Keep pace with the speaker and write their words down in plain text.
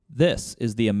This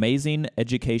is the Amazing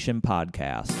Education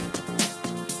Podcast.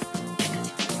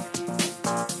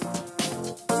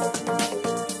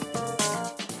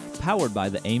 Powered by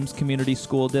the Ames Community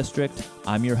School District,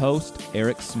 I'm your host,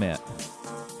 Eric Smith.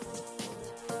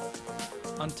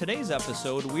 On today's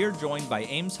episode, we are joined by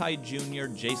Ames High Junior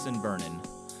Jason Vernon.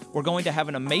 We're going to have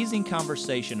an amazing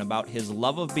conversation about his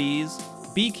love of bees,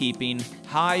 beekeeping,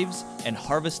 hives, and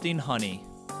harvesting honey.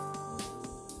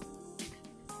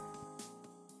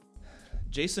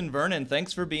 Jason Vernon,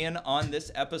 thanks for being on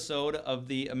this episode of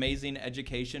the Amazing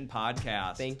Education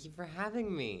Podcast. Thank you for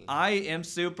having me. I am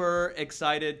super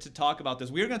excited to talk about this.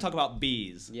 We are going to talk about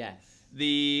bees. Yes.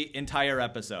 The entire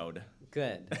episode.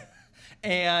 Good.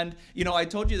 And, I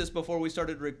told you this before we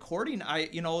started recording.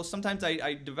 Sometimes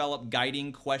I develop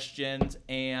guiding questions,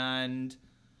 and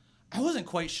I wasn't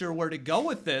quite sure where to go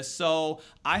with this. So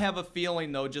I have a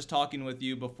feeling, though, just talking with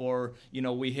you before,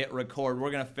 we hit record,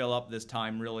 we're going to fill up this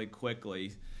time really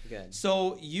quickly. Good.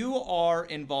 So you are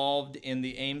involved in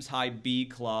the Ames High Bee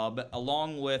Club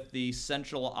along with the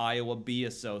Central Iowa Bee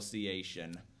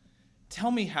Association.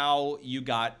 Tell me how you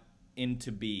got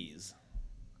into bees.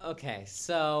 Okay,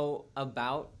 so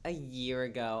about a year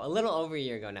ago, a little over a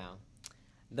year ago now,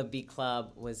 the Bee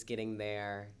Club was getting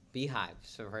their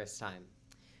beehives for the first time.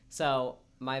 So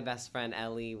my best friend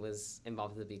Ellie was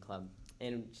involved with the Bee Club,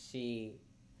 and she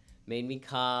made me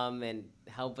come and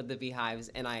help with the beehives,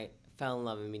 and I fell in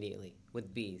love immediately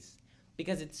with bees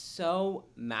because it's so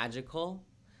magical,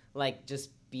 like just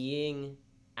being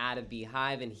at a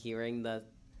beehive and hearing the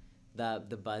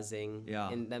buzzing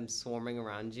and them swarming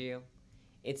around you.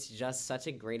 It's just such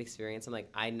a great experience. I'm like,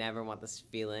 I never want this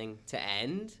feeling to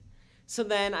end. So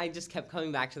then I just kept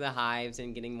coming back to the hives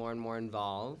and getting more and more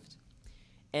involved.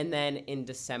 And then in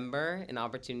December, an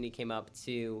opportunity came up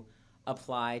to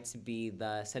apply to be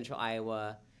the Central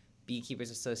Iowa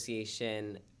Beekeepers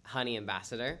Association Honey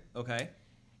Ambassador. Okay.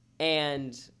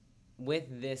 And with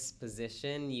this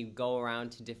position, you go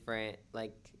around to different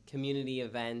community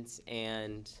events,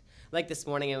 and this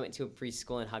morning I went to a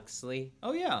preschool in Huxley.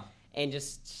 Oh, yeah. And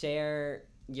just share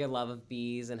your love of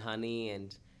bees and honey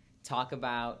and talk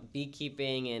about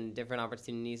beekeeping and different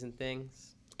opportunities and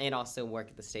things. And also work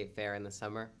at the State Fair in the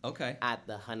summer. Okay. At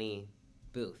the honey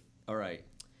booth. All right.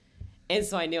 And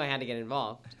so I knew I had to get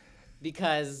involved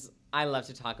because I love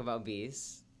to talk about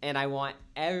bees. And I want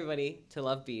everybody to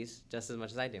love bees just as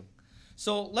much as I do.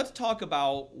 So let's talk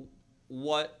about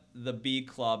what the Bee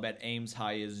Club at Ames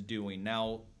High is doing.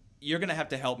 Now, you're going to have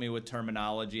to help me with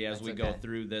terminology as we go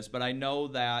through this, but I know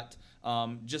that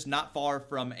just not far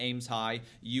from Ames High,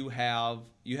 you have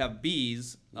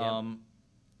bees. Yep.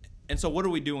 And so what are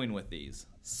we doing with these?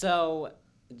 So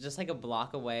just a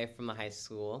block away from the high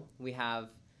school, we have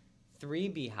 3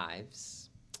 beehives.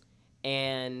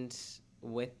 And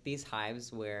with these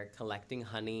hives, we're collecting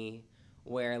honey.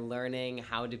 We're learning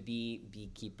how to be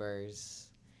beekeepers.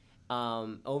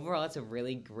 Overall, it's a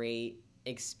really great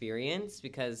experience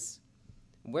because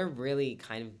we're really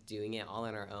kind of doing it all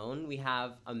on our own. We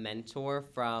have a mentor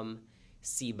from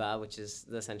CIBA, which is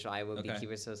the Central Iowa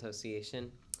Beekeepers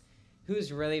Association,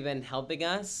 who's really been helping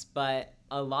us, but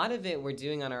a lot of it we're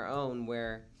doing on our own.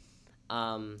 We're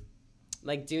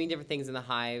doing different things in the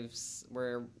hives.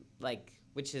 We're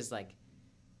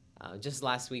just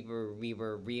last week we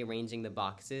were rearranging the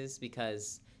boxes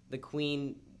because the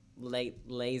queen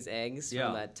lays eggs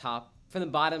from the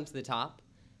bottom to the top.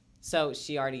 So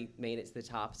she already made it to the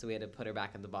top, so we had to put her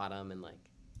back at the bottom and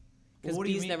because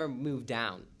bees never move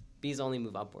down. Bees only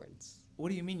move upwards. What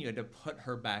do you mean you had to put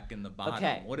her back in the bottom?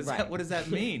 Okay, what does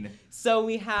that mean? So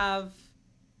we have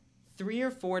 3 or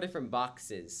 4 different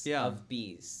boxes of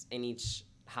bees in each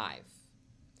hive.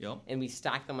 Yep. And we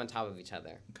stack them on top of each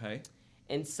other. Okay.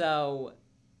 And so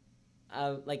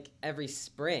every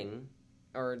spring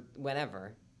or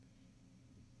whenever,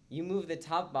 you move the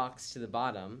top box to the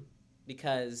bottom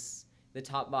because the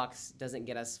top box doesn't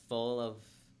get us full of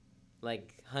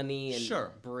honey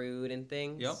and brood and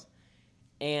things. Yep.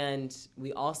 And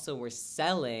we also were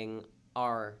selling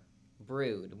our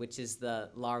brood, which is the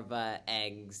larva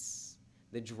eggs,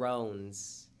 the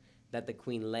drones that the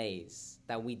queen lays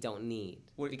that we don't need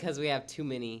because we have too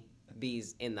many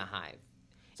bees in the hive.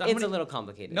 So it's a little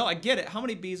complicated. No, I get it. How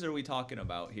many bees are we talking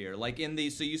about here?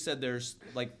 So you said there's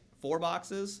 4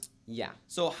 boxes? Yeah.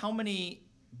 So how many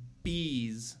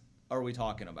bees are we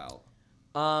talking about?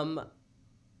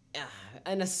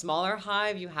 In a smaller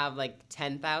hive, you have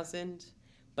 10,000,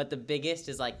 but the biggest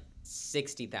is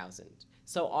 60,000.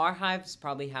 So our hives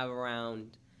probably have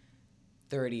around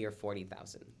 30 or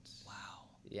 40,000. Wow.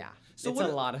 Yeah. So it's a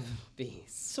lot of bees.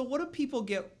 So what do people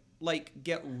get like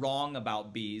get wrong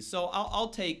about bees. So I'll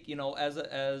take, as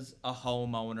a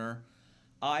homeowner,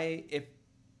 if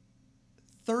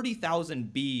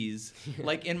 30,000 bees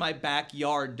like in my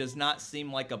backyard does not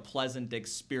seem like a pleasant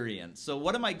experience. So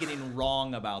what am I getting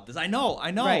wrong about this? I know.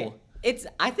 Right.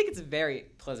 I think it's a very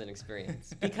pleasant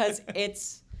experience because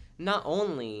it's not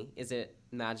only is it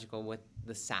magical with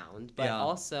the sound, but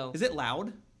also is it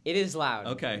loud? It is loud.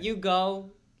 Okay. You go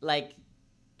like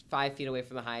 5 feet away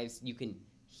from the hives, you can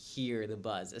hear the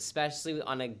buzz, especially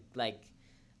on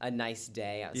a nice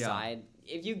day outside.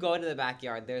 Yeah. If you go to the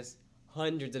backyard, there's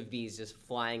hundreds of bees just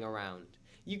flying around.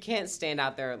 You can't stand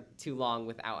out there too long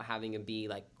without having a bee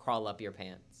like crawl up your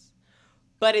pants.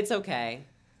 But it's okay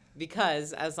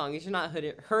because as long as you're not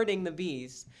hurting the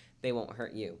bees, they won't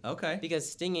hurt you. Okay. Because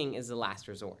stinging is the last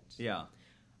resort. Yeah.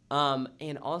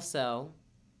 And also,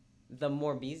 the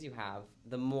more bees you have,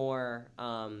 the more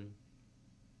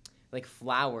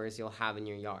flowers you'll have in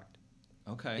your yard.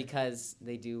 Okay. Because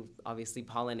they do obviously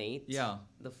pollinate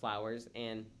the flowers,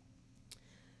 and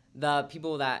the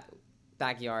people that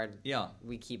backyard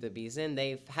we keep the bees in,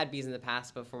 they've had bees in the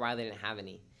past, but for a while they didn't have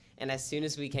any. And as soon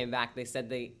as we came back, they said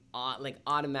they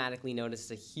automatically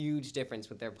noticed a huge difference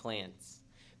with their plants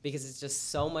because it's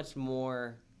just so much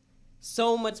more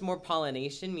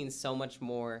pollination means so much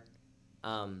more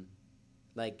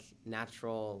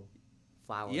natural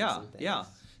flowers and things. Yeah.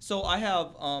 So I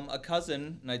have a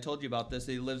cousin, and I told you about this.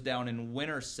 He lives down in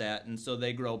Winterset, and so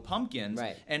they grow pumpkins.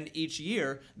 Right. And each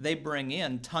year they bring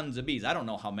in tons of bees. I don't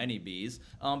know how many bees,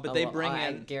 but they bring in.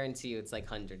 I guarantee you, it's like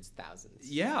hundreds, thousands.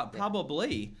 Yeah,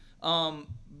 probably.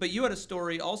 But you had a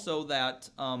story also that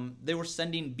they were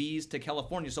sending bees to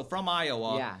California. So from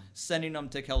Iowa, sending them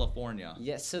to California.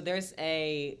 Yes. So there's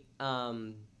a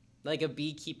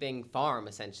beekeeping farm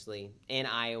essentially in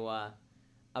Iowa,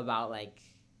 about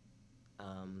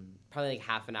probably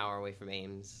half an hour away from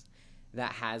Ames,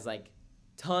 that has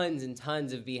tons and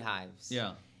tons of beehives.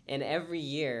 Yeah. And every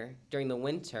year during the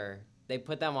winter, they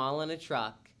put them all in a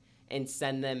truck and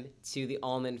send them to the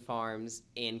almond farms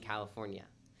in California.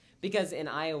 Because in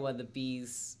Iowa, the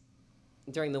bees,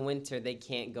 during the winter, they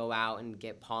can't go out and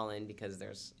get pollen because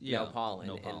there's no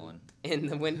pollen in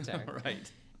the winter.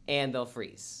 Right. And they'll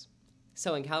freeze.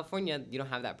 So in California, you don't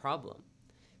have that problem.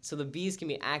 So the bees can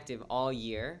be active all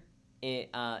year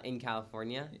in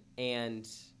California and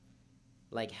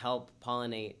help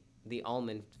pollinate the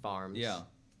almond farms. Yeah.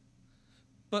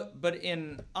 But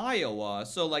in Iowa,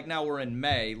 so now we're in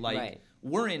May, right.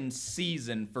 We're in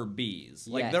season for bees.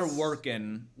 Yes. They're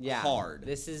working hard.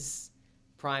 This is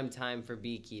prime time for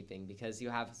beekeeping because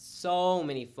you have so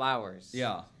many flowers.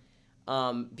 Yeah.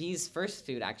 Bees' first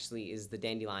food actually is the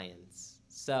dandelions.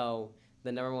 So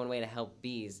the number one way to help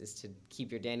bees is to keep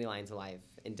your dandelions alive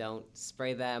and don't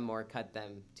spray them or cut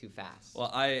them too fast. Well,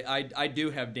 I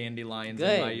do have dandelions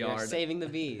Good. in my yard. You're saving the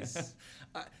bees.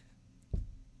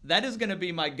 That is going to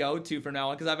be my go-to from now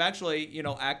on because I've actually,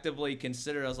 actively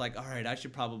considered. I was like, all right, I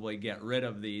should probably get rid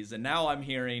of these. And now I'm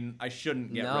hearing I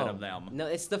shouldn't get rid of them. No,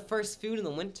 it's the first food in the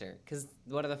winter because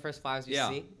what are the first flowers you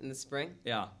see in the spring?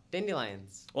 Yeah.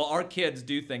 Dandelions. Well, our kids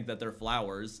do think that they're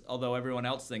flowers, although everyone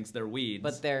else thinks they're weeds.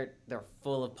 But they're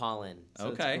full of pollen.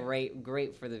 So it's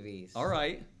great for the bees. All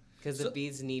right. Because the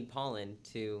bees need pollen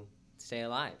to stay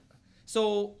alive.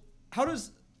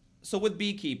 So with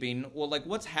beekeeping,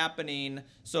 what's happening?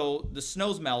 So the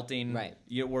snow's melting. Right.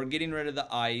 We're getting rid of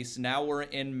the ice. Now we're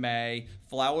in May.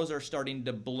 Flowers are starting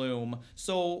to bloom.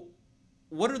 So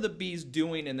what are the bees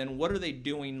doing, and then what are they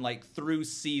doing through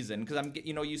season? Because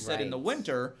you said in the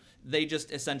winter they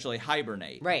just essentially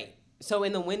hibernate. Right. So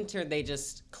in the winter they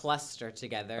just cluster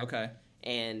together. Okay.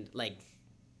 And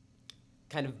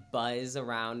kind of buzz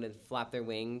around and flap their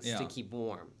wings to keep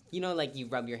warm. You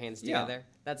rub your hands together. Yeah.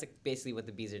 That's basically what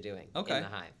the bees are doing in the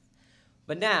hive.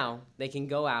 But now they can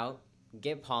go out,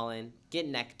 get pollen, get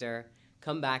nectar,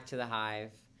 come back to the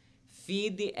hive,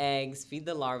 feed the eggs, feed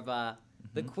the larvae. Mm-hmm.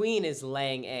 The queen is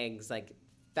laying eggs,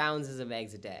 thousands of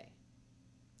eggs a day.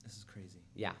 This is crazy.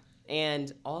 Yeah.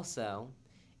 And also,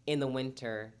 in the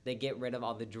winter, they get rid of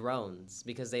all the drones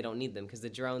because they don't need them because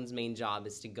the drone's main job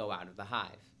is to go out of the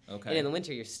hive. Okay. And in the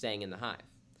winter, you're staying in the hive.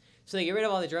 So they get rid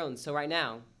of all the drones. So right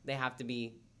now, they have to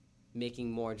be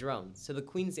making more drones. So the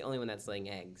queen's the only one that's laying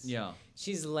eggs. Yeah.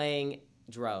 She's laying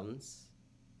drones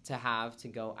to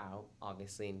go out,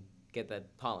 obviously, and get the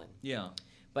pollen. Yeah.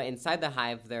 But inside the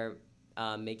hive, they're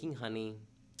making honey,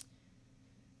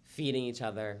 feeding each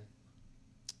other,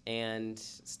 and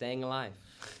staying alive.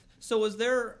 So is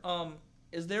there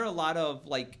a lot of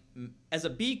as a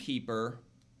beekeeper,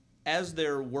 as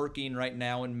they're working right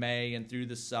now in May and through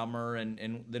the summer,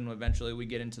 and then eventually we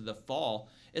get into the fall,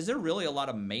 is there really a lot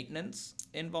of maintenance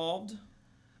involved?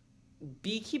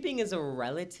 Beekeeping is a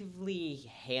relatively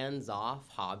hands-off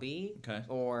hobby. Okay.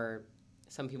 Or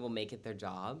some people make it their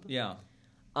job. Yeah.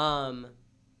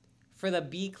 For the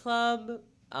bee club,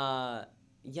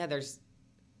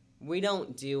 we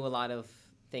don't do a lot of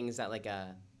things that like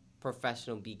a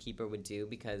professional beekeeper would do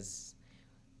because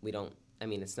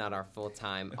it's not our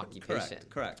full-time occupation.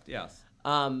 Correct, yes.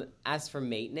 As for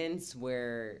maintenance,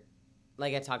 we're,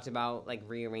 like I talked about, like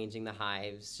rearranging the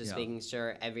hives, just making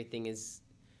sure everything is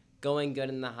going good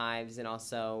in the hives, and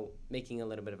also making a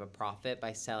little bit of a profit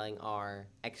by selling our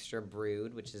extra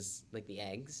brood, which is like the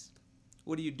eggs.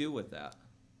 What do you do with that?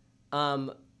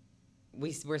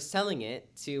 We're selling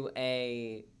it to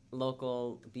a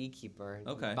local beekeeper,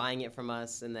 buying it from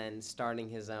us and then starting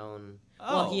his own.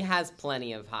 Oh. Well, he has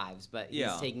plenty of hives, but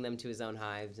he's taking them to his own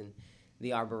hives and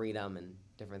the arboretum and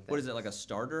different things. What is it, like a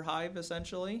starter hive,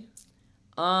 essentially?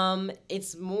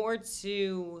 It's more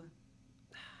to...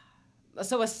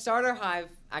 So a starter hive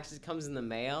actually comes in the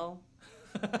mail.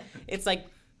 It's like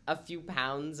a few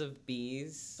pounds of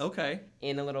bees. Okay.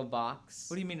 In a little box.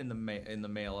 What do you mean in the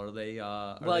mail? Are they they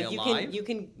alive? you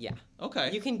can yeah. Okay.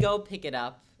 You can go pick it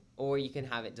up, or you can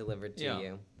have it delivered to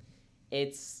you.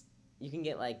 You can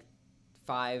get like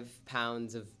 5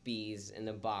 pounds of bees in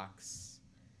a box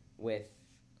with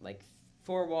like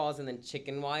 4 walls and then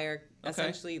chicken wire,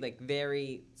 essentially, like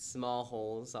very small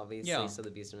holes, obviously, so the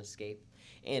bees don't escape.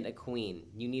 And a queen.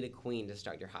 You need a queen to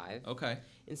start your hive. Okay.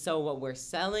 And so what we're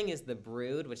selling is the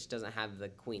brood, which doesn't have the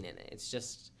queen in it. It's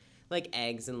just like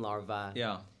eggs and larvae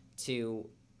to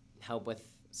help with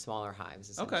smaller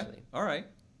hives, essentially. Okay. All right.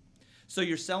 So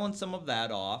you're selling some of that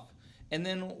off. And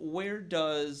then where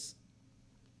does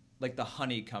like the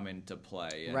honey come into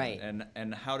play?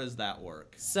 And how does that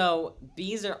work? So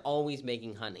bees are always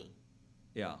making honey.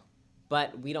 Yeah.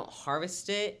 But we don't harvest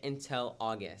it until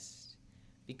August,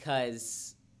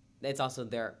 because it's also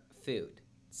their food.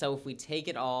 So if we take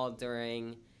it all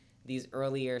during these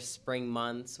earlier spring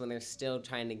months when they're still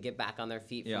trying to get back on their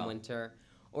feet from winter,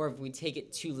 or if we take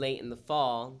it too late in the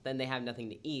fall, then they have nothing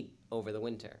to eat over the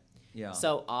winter. Yeah.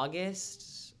 So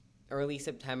August, early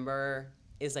September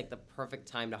is like the perfect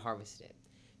time to harvest it,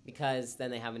 because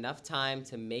then they have enough time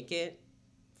to make it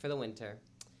for the winter,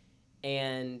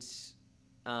 and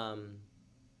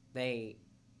they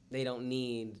don't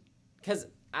need, because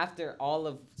after all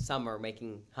of summer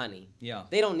making honey,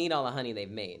 they don't need all the honey they've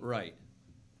made. Right.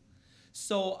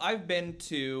 So I've been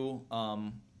to,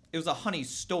 it was a honey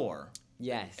store.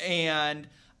 Yes. And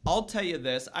I'll tell you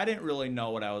this, I didn't really know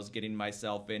what I was getting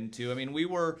myself into. I mean, we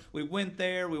went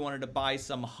there, we wanted to buy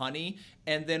some honey,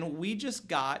 and then we just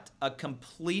got a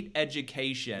complete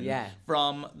education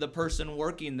from the person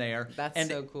working there. That's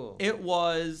so cool. It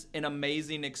was an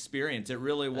amazing experience. It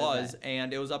really was.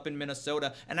 And it was up in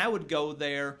Minnesota. And I would go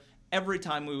there every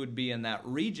time we would be in that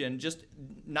region, just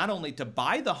not only to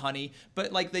buy the honey,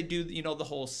 but like they do, the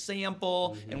whole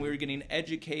sample, and we were getting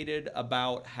educated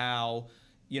about how,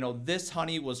 this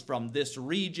honey was from this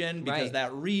region because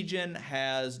that region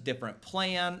has different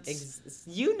plants.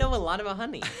 You know a lot about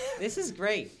honey. This is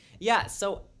great. Yeah,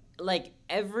 so like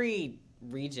every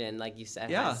region, like you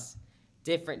said, has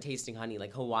different tasting honey.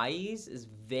 Like Hawaii's is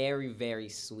very, very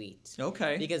sweet.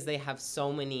 Okay. Because they have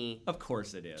so many of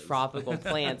course it is. Tropical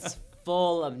plants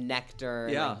full of nectar,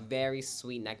 like very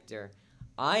sweet nectar.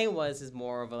 Iowa's is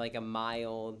more of a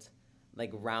mild,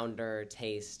 like rounder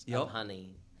taste of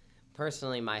honey.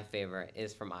 Personally, my favorite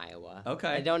is from Iowa. Okay.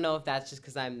 I don't know if that's just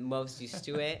because I'm most used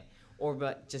to it,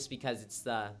 but just because it's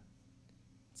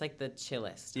like the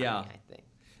chillest honey, I think.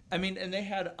 I mean, and they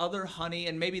had other honey,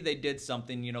 and maybe they did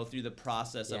something, through the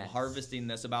process of harvesting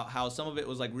this, about how some of it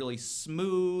was like really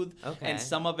smooth, and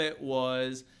some of it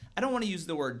was, I don't want to use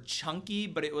the word chunky,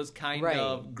 but it was kind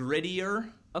of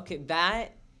grittier. Okay,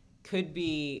 that could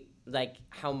be like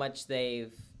how much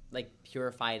they've like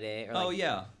purified it, or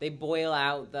they boil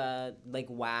out the like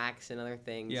wax and other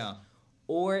things. Yeah.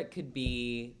 Or it could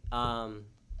be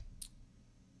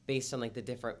based on like the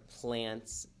different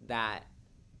plants that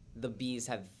the bees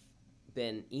have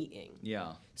been eating.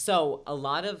 Yeah. So a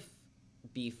lot of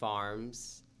bee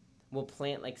farms will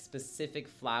plant like specific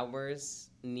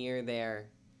flowers near their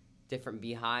different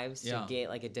beehives to get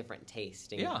like a different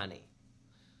taste in honey.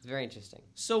 It's very interesting.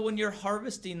 So when you're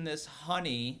harvesting this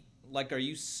honey, like, are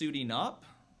you suiting up?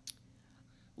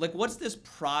 Like, what's this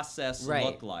process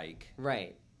look like?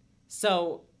 Right.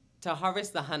 So to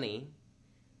harvest the honey,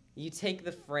 you take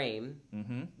the frame.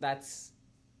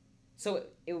 So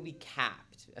it will be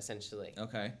capped, essentially.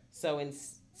 Okay. So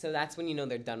So that's when you know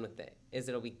they're done with it. Is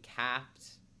it'll be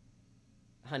capped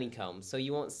honeycomb, so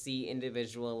you won't see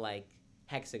individual like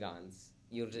hexagons.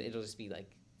 It'll just be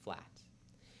like flat.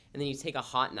 And then you take a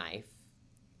hot knife,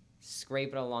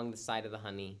 scrape it along the side of the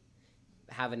honey,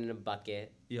 have it in a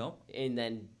bucket, Yep. and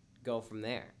then go from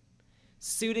there.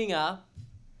 Suiting up,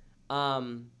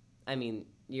 I mean,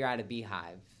 you're at a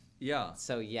beehive, Yeah.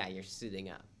 so yeah, you're suiting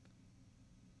up.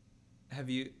 Have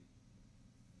you,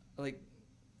 like,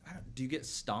 do you get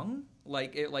stung?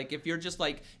 Like if you're just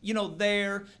like,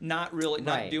 there, not really,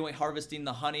 not Right. doing harvesting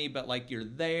the honey, but like you're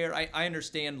there. I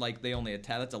understand like they only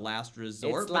attack. That's a last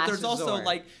resort. It's But last there's also resort.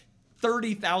 like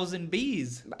 30,000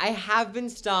 bees. I have been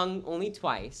stung only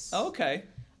twice. Okay.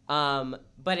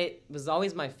 But it was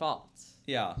always my fault.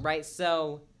 Yeah. Right,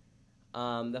 so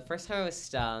the first time I was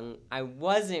stung, I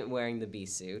wasn't wearing the bee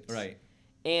suit. Right.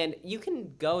 And you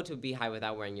can go to a beehive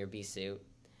without wearing your bee suit,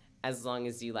 as long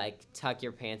as you like tuck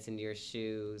your pants into your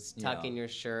shoes, tuck Yeah. in your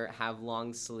shirt, have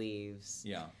long sleeves,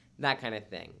 Yeah. that kind of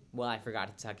thing. Well, I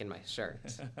forgot to tuck in my shirt.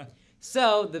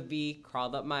 So the bee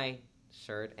crawled up my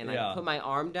shirt, and Yeah. I put my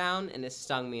arm down, and it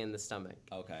stung me in the stomach.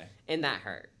 Okay. And that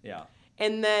hurt. Yeah.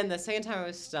 And then the second time I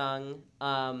was stung,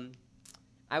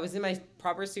 I was in my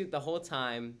proper suit the whole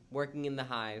time, working in the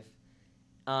hive.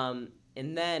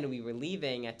 And then we were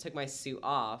leaving. I took my suit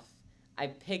off. I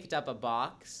picked up a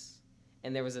box,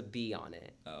 and there was a bee on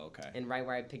it. Oh, okay. And right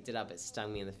where I picked it up, it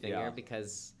stung me in the finger Yeah.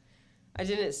 because I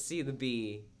didn't see the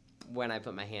bee when I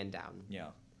put my hand down. Yeah.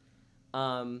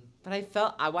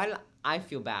 But why did I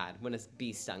feel bad when a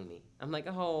bee stung me? I'm like,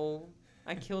 oh,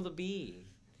 I killed a bee.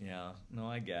 Yeah. No,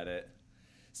 I get it.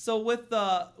 So with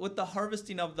the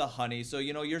harvesting of the honey, so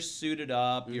you're suited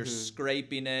up, you're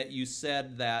scraping it. You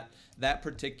said that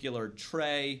particular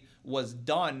tray was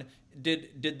done.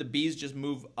 Did the bees just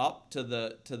move up to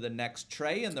the next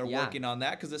tray and they're Yeah. working on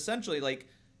that? Because essentially, like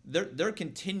they're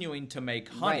continuing to make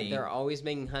honey. Right, they're always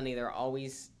making honey. They're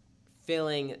always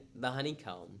filling the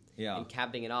honeycomb Yeah. and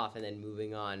capping it off and then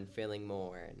moving on, filling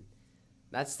more. And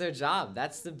that's their job.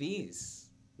 That's the bees.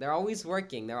 They're always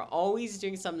working. They're always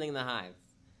doing something in the hive.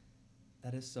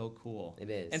 That is so cool.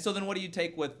 It is. And so then, what do you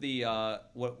take with the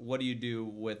what do you do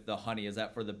with the honey? Is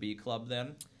that for the bee club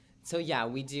then? So yeah,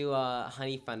 we do a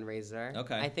honey fundraiser.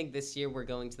 Okay. I think this year we're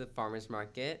going to the farmer's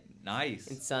market Nice.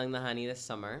 and selling the honey this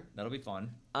summer. That'll be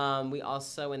fun. We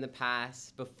also, in the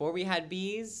past, before we had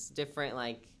bees, different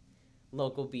like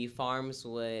local bee farms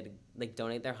would like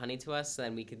donate their honey to us, so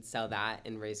then we could sell that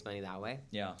and raise money that way.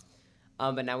 Yeah.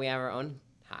 But now we have our own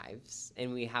hives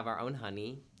and we have our own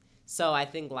honey. So I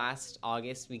think last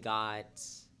August we got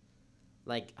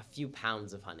like a few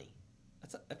pounds of honey.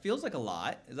 It feels like a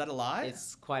lot. Is that a lot?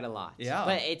 It's quite a lot. Yeah.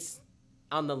 But it's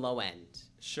on the low end.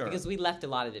 Sure. Because we left a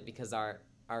lot of it because our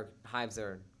hives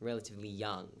are relatively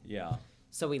young. Yeah.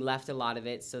 So we left a lot of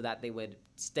it so that they would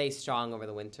stay strong over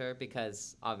the winter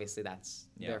because obviously that's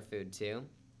their food too.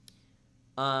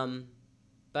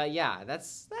 But yeah,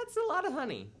 that's a lot of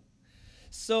honey.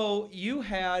 So you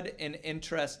had an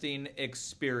interesting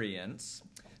experience.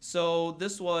 So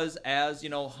this was as,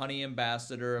 honey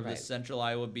ambassador of the Right. Central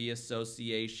Iowa Bee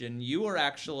Association. You were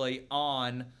actually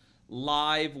on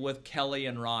live with Kelly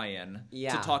and Ryan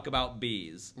Yeah. to talk about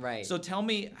bees. Right. So tell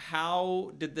me,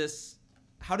 how did this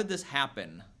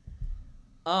happen?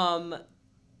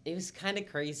 It was kind of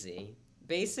crazy.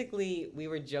 Basically, we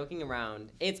were joking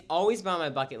around. It's always been on my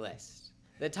bucket list.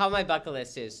 The top of my bucket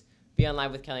list is be on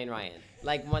live with Kelly and Ryan.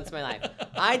 Like, once in my life.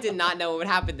 I did not know it would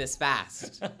happen this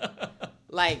fast.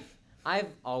 Like,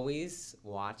 I've always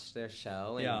watched their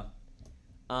show. And,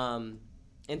 Yeah.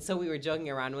 And so we were joking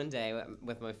around one day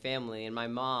with my family, and my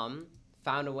mom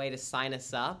found a way to sign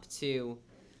us up to,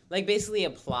 like, basically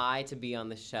apply to be on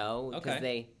the show. Because Okay.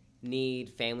 they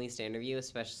need families to interview,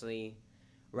 especially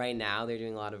right now. They're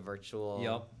doing a lot of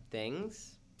virtual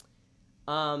things.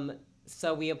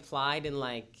 So we applied in,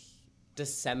 like,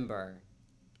 December.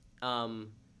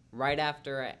 Right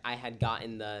after I had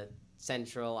gotten the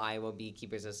Central Iowa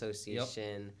Beekeepers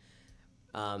Association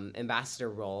ambassador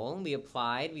role. We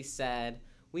applied. We said,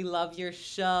 we love your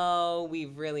show.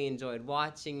 We've really enjoyed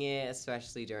watching it,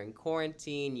 especially during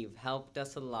quarantine. You've helped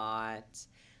us a lot.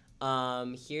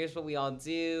 Here's what we all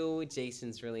do.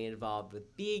 Jason's really involved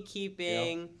with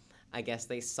beekeeping. Yep. I guess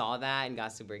they saw that and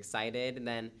got super excited. And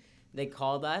then they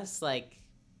called us, like,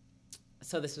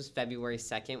 so this was February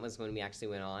 2nd was when we actually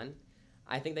went on.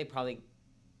 I think they probably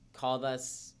called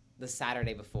us the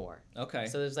Saturday before. Okay.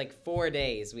 So there's like 4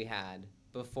 days we had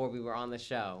before we were on the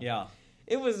show. Yeah.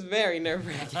 It was very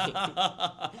nerve-wracking.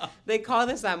 They called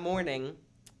us that morning.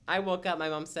 I woke up, my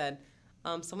mom said,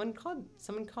 someone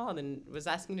called and was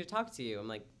asking to talk to you. I'm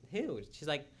like, who? She's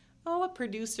like, oh, a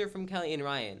producer from Kelly and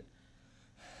Ryan.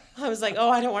 I was like, oh,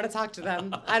 I don't want to talk to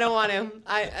them. I don't want him.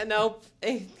 Nope.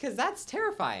 Because that's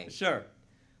terrifying. Sure.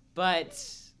 But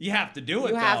you have to do it,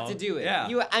 you though. have to do it.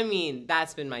 Yeah. I mean,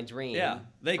 that's been my dream. Yeah.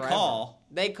 They forever. call.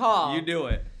 They call. You do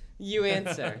it. You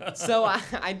answer. So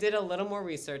I did a little more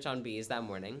research on bees that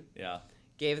morning. Yeah.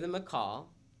 Gave them a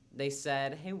call. They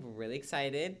said, hey, we're really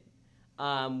excited. We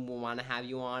want to have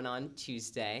you on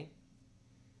Tuesday.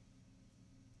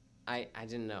 I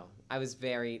didn't know. I was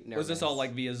very nervous. Was this all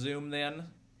like via Zoom then?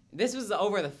 This was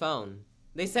over the phone.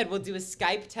 They said we'll do a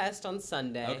Skype test on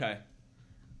Sunday. Okay.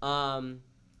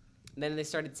 Then they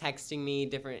started texting me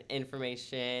different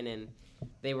information, and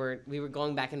we were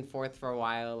going back and forth for a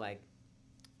while, like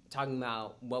talking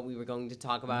about what we were going to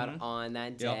talk about on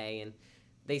that day. Yep. And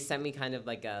they sent me kind of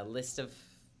like a list of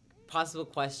possible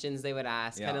questions they would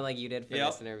ask, kind of like you did for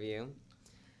this interview.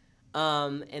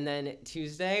 And then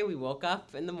Tuesday we woke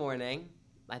up in the morning.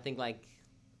 I think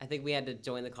we had to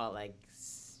join the call at like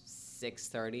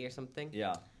 6:30 or something.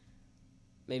 Yeah.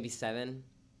 Maybe 7.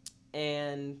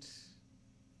 And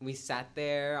we sat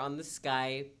there on the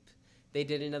Skype. They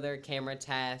did another camera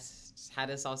test,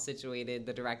 had us all situated.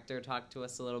 The director talked to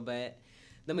us a little bit.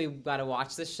 Then we got to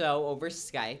watch the show over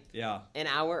Skype. Yeah. An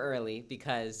hour early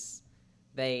because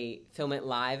they film it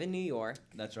live in New York.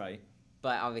 That's right.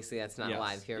 But obviously that's not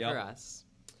live here for us.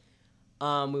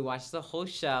 We watched the whole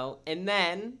show. And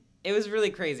then it was really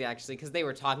crazy, actually, because they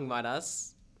were talking about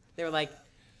us. They were like,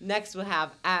 next we'll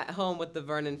have At Home with the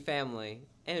Vernon Family.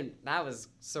 And that was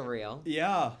surreal.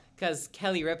 Yeah. Because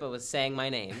Kelly Ripa was saying my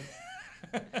name.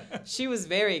 She was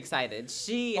very excited.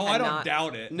 I don't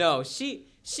doubt it. No, she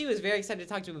was very excited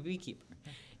to talk to a beekeeper.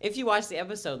 If you watch the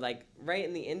episode, like right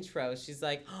in the intro, she's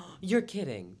like, oh, you're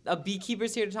kidding. A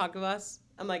beekeeper's here to talk to us?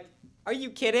 I'm like, are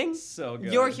you kidding? So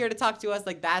good. You're here to talk to us?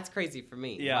 Like, that's crazy for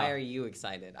me. Yeah. Why are you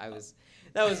excited? That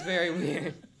was very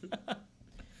weird.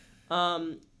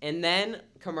 And then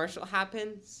commercial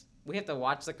happens. We have to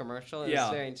watch the commercial. It's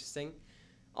very interesting.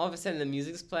 All of a sudden, the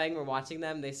music's playing. We're watching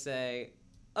them. They say,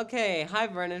 okay, hi,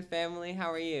 Vernon family.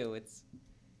 How are you?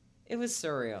 It was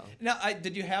surreal. Now,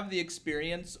 did you have the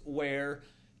experience where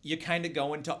you kind of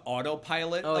go into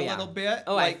autopilot a little bit?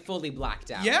 Oh, I fully blacked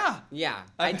out. Yeah. Yeah.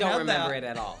 I don't remember it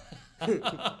at all.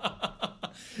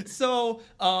 So,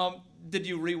 did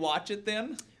you rewatch it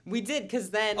then? We did, because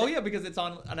then... Oh, yeah, because it's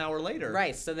on an hour later.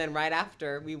 Right. So then right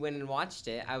after we went and watched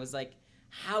it, I was like,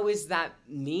 how is that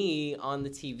me on the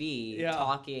TV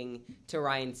talking to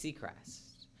Ryan Seacrest?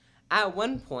 At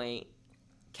one point,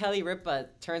 Kelly Ripa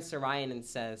turns to Ryan and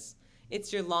says,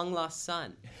 it's your long-lost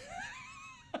son.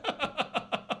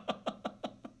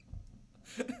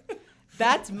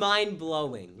 That's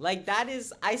mind-blowing. Like, that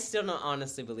is... I still don't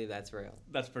honestly believe that's real.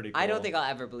 That's pretty cool. I don't think I'll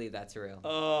ever believe that's real.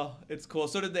 Oh, it's cool.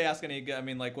 So did they ask any... I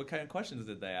mean, like, what kind of questions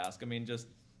did they ask? I mean, just...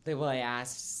 They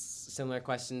asked similar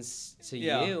questions to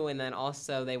you, and then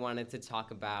also they wanted to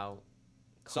talk about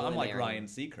culinary. So I'm like Ryan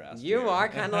Seacrest. You are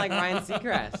kind of like Ryan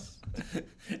Seacrest.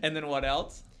 And then what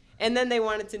else? And then they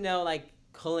wanted to know, like,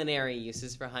 culinary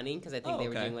uses for honey, because I think they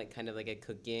were doing, like, kind of like a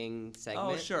cooking segment.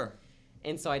 Oh, sure.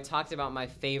 And so I talked about my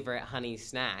favorite honey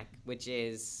snack, which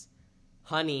is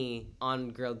honey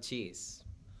on grilled cheese.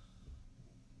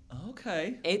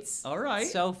 Okay. It's all right.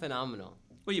 So phenomenal.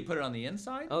 Well, you put it on the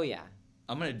inside? Oh, yeah.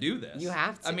 I'm going to do this. You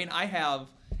have to. I mean, I have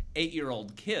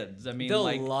 8-year-old kids. I mean,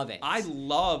 they'll love it. I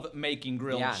love making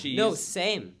grilled cheese. No,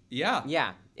 same. Yeah.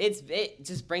 Yeah. It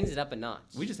just brings it up a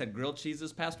notch. We just had grilled cheese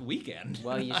this past weekend.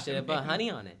 Well, you should have put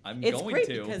honey on it. It's great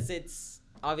because it's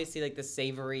obviously like the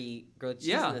savory grilled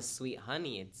cheese and the sweet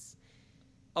honey. It's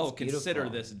consider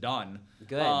this done.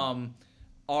 Good.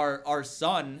 Our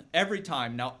son, every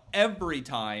time,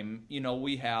 you know,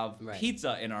 we have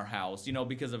pizza in our house, you know,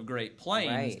 because of Great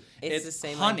Plains. Right. It's the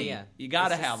same honey. idea. You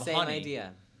gotta have honey. Same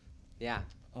idea. Yeah.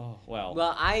 Oh, well.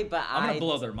 Well, I'm gonna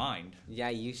blow their mind. Yeah,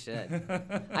 you should.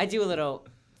 I do a little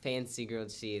fancy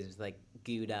grilled cheese with like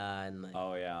Gouda and like.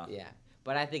 Oh yeah. Yeah.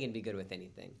 But I think it'd be good with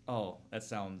anything. Oh, that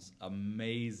sounds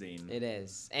amazing. It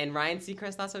is. And Ryan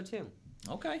Seacrest thought so too.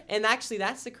 Okay. And actually,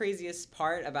 that's the craziest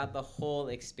part about the whole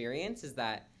experience is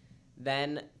that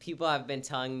then people have been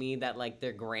telling me that, like,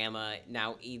 their grandma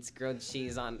now eats grilled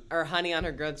cheese or honey on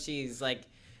her grilled cheese, like,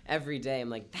 every day. I'm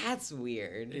like, that's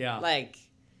weird. Yeah. Like,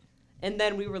 and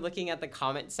then we were looking at the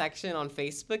comment section on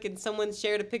Facebook, and someone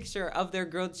shared a picture of their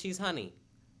grilled cheese honey.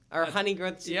 Or honey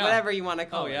grilled cheese, whatever you want to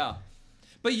call it. Oh, yeah.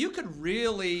 But you could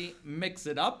really mix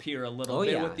it up here a little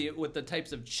bit with the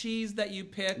types of cheese that you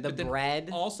pick. The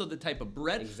bread. Also the type of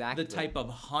bread. Exactly. The type of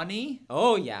honey.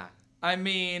 Oh, yeah. I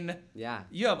mean,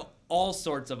 you have all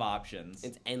sorts of options.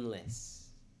 It's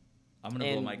endless. I'm gonna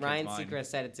blow And my kid's Ryan mind. Seacrest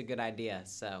said it's a good idea,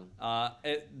 so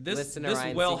This Listen to this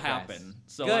Ryan will Seacrest. happen.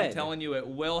 So Good. I'm telling you, it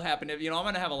will happen. If I'm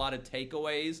gonna have a lot of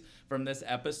takeaways from this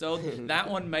episode. That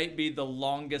one might be the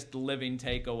longest living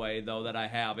takeaway though that I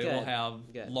have. It will Good.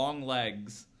 have Good. long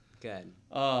legs. good.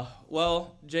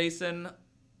 Well, Jason,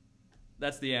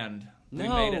 that's the end. We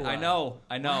No. made it. I know.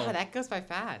 Wow, that goes by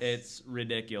fast. It's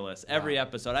ridiculous. Every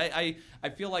episode. I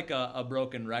feel like a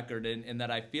broken record in that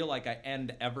I feel like I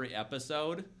end every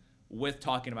episode with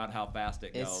talking about how fast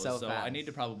it goes. It's so I fast. need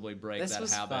to probably break This that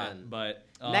was habit. fun. But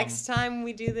Next time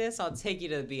we do this, I'll take you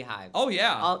to the Beehive. Oh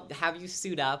yeah. I'll have you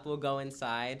suit up. We'll go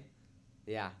inside.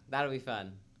 Yeah, that'll be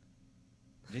fun.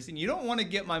 Jason, you don't want to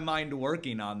get my mind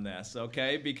working on this,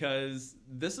 okay? Because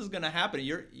this is going to happen.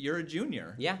 You're a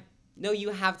junior. Yeah. No, you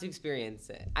have to experience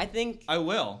it. I think I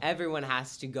will. everyone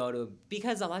has to go to,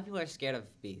 because a lot of people are scared of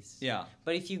bees. Yeah.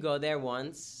 But if you go there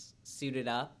once, suited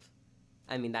up,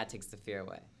 I mean, that takes the fear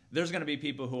away. There's going to be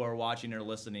people who are watching or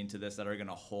listening to this that are going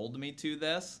to hold me to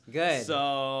this. Good.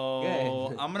 So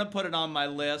Good. I'm going to put it on my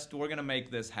list. We're going to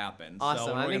make this happen. Awesome.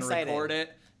 So I'm we're going to excited. record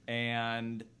it,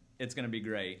 and it's going to be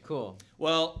great. Cool.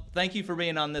 Well, thank you for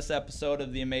being on this episode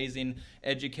of the Amazing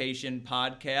Education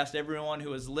Podcast. Everyone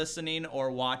who is listening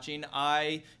or watching,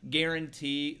 I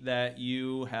guarantee that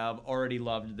you have already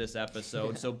loved this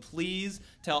episode. So please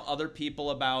tell other people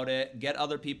about it. Get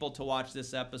other people to watch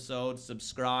this episode.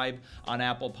 Subscribe on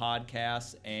Apple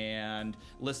Podcasts and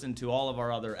listen to all of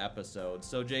our other episodes.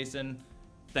 So, Jason,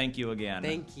 thank you again.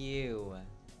 Thank you.